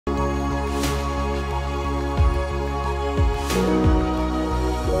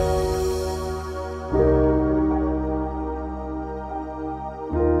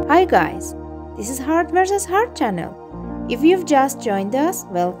Hi guys, this is Heart vs Heart channel. If you've just joined us,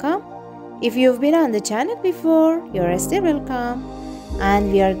 welcome. If you've been on the channel before, you're still welcome.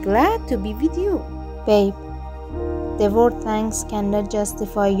 And we are glad to be with you. Babe, the word thanks cannot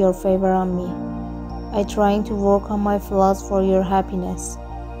justify your favor on me. I'm trying to work on my flaws for your happiness.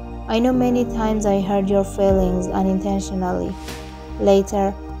 I know many times I hurt your feelings unintentionally.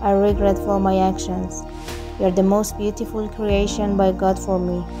 Later, I regret for my actions. You're the most beautiful creation by God for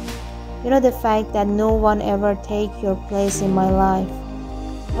me. You know the fact that no one ever take your place in my life.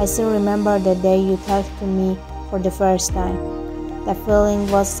 I still remember the day you talked to me for the first time. The feeling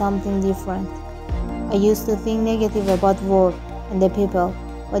was something different. I used to think negative about work and the people,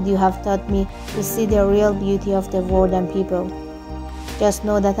 but you have taught me to see the real beauty of the world and people. Just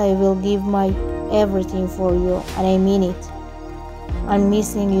know that I will give my everything for you, and I mean it. I'm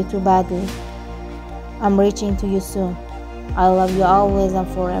missing you too badly. I'm reaching to you soon. I love you always and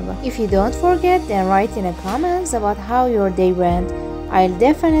forever. If you don't forget, then write in the comments about how your day went. I'll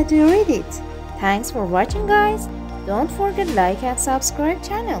definitely read it. Thanks for watching guys. Don't forget like and subscribe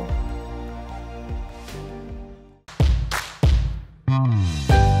channel.